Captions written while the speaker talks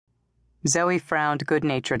Zoe frowned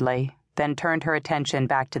good-naturedly, then turned her attention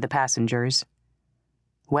back to the passengers.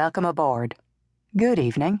 "Welcome aboard." "Good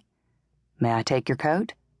evening. May I take your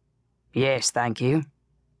coat?" "Yes, thank you."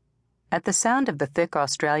 At the sound of the thick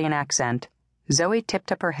Australian accent, Zoe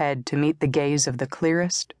tipped up her head to meet the gaze of the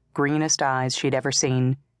clearest, greenest eyes she'd ever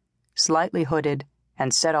seen, slightly hooded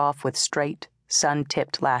and set off with straight,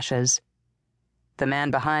 sun-tipped lashes. The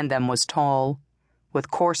man behind them was tall,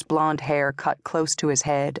 with coarse blonde hair cut close to his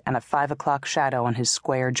head and a 5 o'clock shadow on his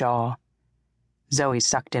square jaw. Zoe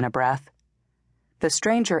sucked in a breath. The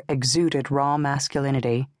stranger exuded raw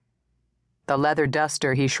masculinity. The leather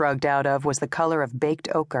duster he shrugged out of was the color of baked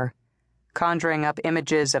ochre, conjuring up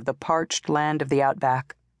images of the parched land of the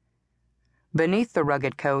outback. Beneath the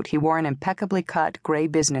rugged coat he wore an impeccably cut gray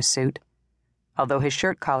business suit, although his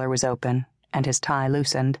shirt collar was open and his tie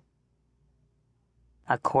loosened.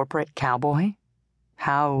 A corporate cowboy?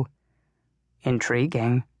 How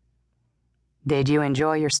intriguing. "Did you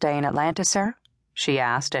enjoy your stay in Atlanta, sir?" she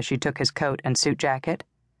asked as she took his coat and suit jacket.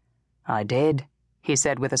 "I did," he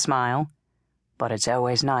said with a smile, "but it's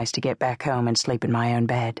always nice to get back home and sleep in my own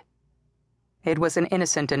bed." It was an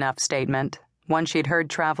innocent enough statement, one she'd heard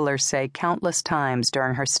travelers say countless times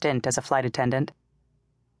during her stint as a flight attendant.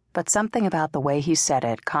 But something about the way he said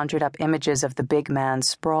it conjured up images of the big man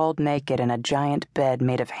sprawled naked in a giant bed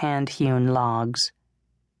made of hand-hewn logs.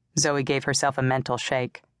 Zoe gave herself a mental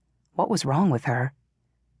shake. What was wrong with her?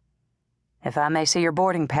 "If I may see your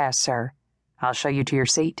boarding pass, sir, I'll show you to your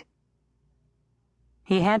seat."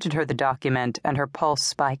 He handed her the document and her pulse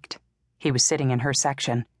spiked. He was sitting in her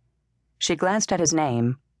section. She glanced at his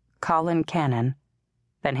name, Colin Cannon,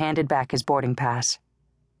 then handed back his boarding pass.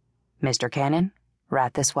 "Mr. Cannon,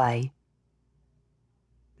 right this way."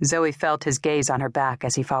 Zoe felt his gaze on her back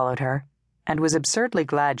as he followed her, and was absurdly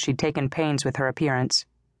glad she'd taken pains with her appearance.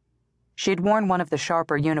 She'd worn one of the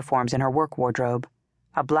sharper uniforms in her work wardrobe,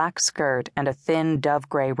 a black skirt and a thin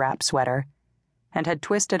dove-gray wrap sweater, and had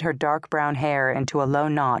twisted her dark brown hair into a low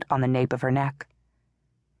knot on the nape of her neck.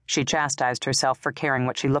 She chastised herself for caring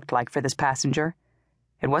what she looked like for this passenger.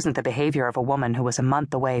 It wasn't the behavior of a woman who was a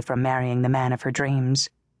month away from marrying the man of her dreams.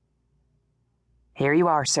 "Here you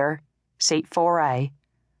are, sir. Seat 4A.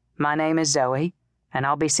 My name is Zoe, and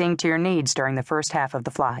I'll be seeing to your needs during the first half of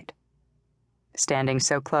the flight." Standing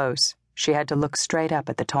so close, she had to look straight up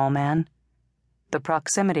at the tall man. The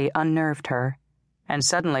proximity unnerved her, and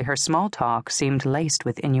suddenly her small talk seemed laced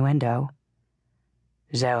with innuendo.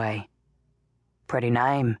 "Zoe. Pretty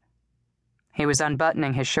name." He was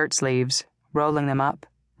unbuttoning his shirt sleeves, rolling them up,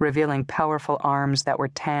 revealing powerful arms that were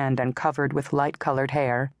tanned and covered with light-colored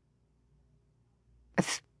hair.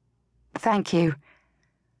 Thank you.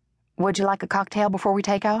 Would you like a cocktail before we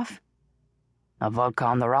take off?" "A vodka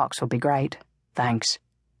on the rocks would be great, thanks."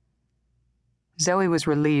 Zoe was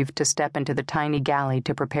relieved to step into the tiny galley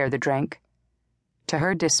to prepare the drink. To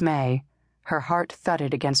her dismay, her heart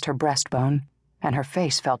thudded against her breastbone, and her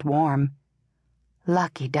face felt warm.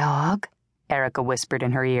 "Lucky dog," Erica whispered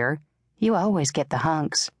in her ear. "You always get the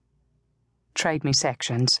hunks." "Trade me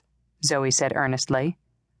sections," Zoe said earnestly.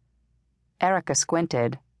 Erica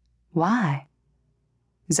squinted. "Why?"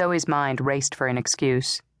 Zoe's mind raced for an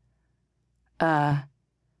excuse. I'm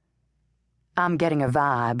getting a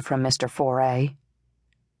vibe from Mr. 4A.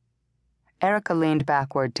 Erica leaned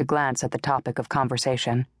backward to glance at the topic of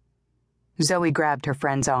conversation. Zoe grabbed her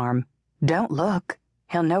friend's arm. "Don't look.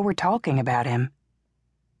 He'll know we're talking about him."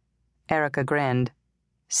 Erica grinned.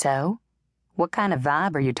 "So? What kind of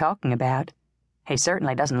vibe are you talking about? He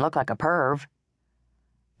certainly doesn't look like a perv."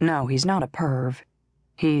 "No, he's not a perv.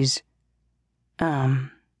 He's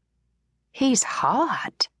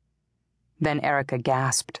hot." Then Erica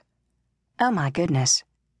gasped. "Oh my goodness.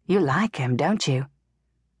 You like him, don't you?"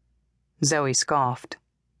 Zoe scoffed.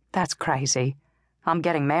 "That's crazy. I'm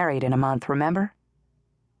getting married in a month, remember?"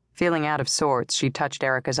 Feeling out of sorts, she touched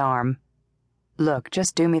Erica's arm. "Look,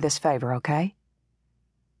 just do me this favor, okay?"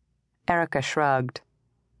 Erica shrugged.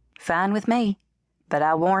 "Fine with me, but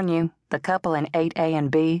I'll warn you, the couple in 8A and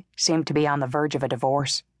B seem to be on the verge of a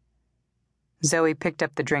divorce." Zoe picked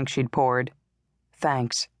up the drink she'd poured.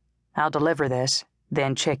 "Thanks. I'll deliver this,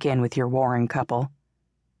 then check in with your warring couple."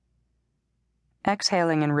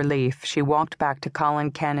 Exhaling in relief, she walked back to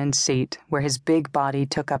Colin Cannon's seat, where his big body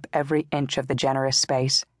took up every inch of the generous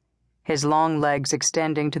space, his long legs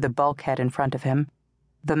extending to the bulkhead in front of him.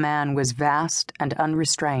 The man was vast and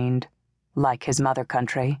unrestrained, like his mother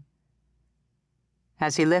country.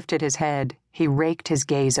 As he lifted his head, he raked his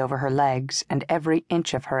gaze over her legs and every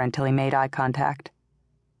inch of her until he made eye contact.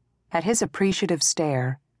 At his appreciative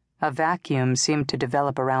stare, a vacuum seemed to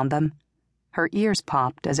develop around them. Her ears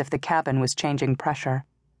popped as if the cabin was changing pressure.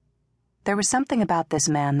 There was something about this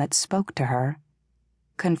man that spoke to her,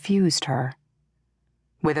 confused her.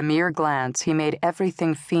 With a mere glance, he made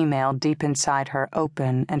everything female deep inside her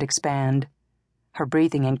open and expand. Her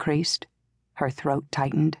breathing increased. Her throat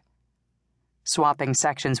tightened. Swapping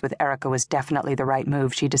sections with Erica was definitely the right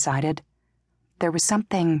move, she decided. There was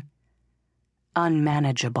something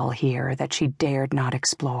unmanageable here that she dared not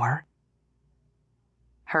explore.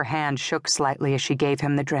 Her hand shook slightly as she gave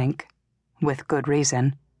him the drink, with good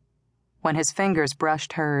reason. When his fingers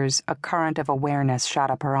brushed hers, a current of awareness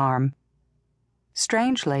shot up her arm.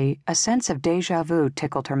 Strangely, a sense of déjà vu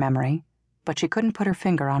tickled her memory, but she couldn't put her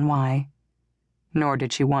finger on why. Nor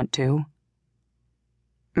did she want to.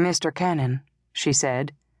 "Mr. Cannon," she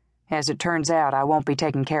said, "as it turns out, I won't be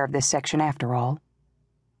taking care of this section after all."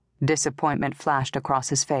 Disappointment flashed across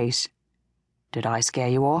his face. "Did I scare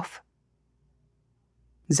you off?"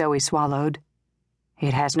 Zoe swallowed.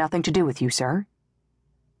 "It has nothing to do with you, sir."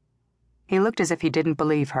 He looked as if he didn't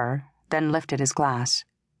believe her, then lifted his glass.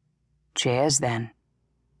 "Cheers, then."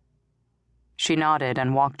 She nodded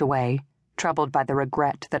and walked away, troubled by the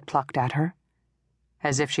regret that plucked at her.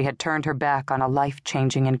 As if she had turned her back on a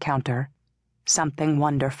life-changing encounter. Something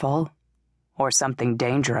wonderful, or something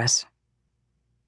dangerous.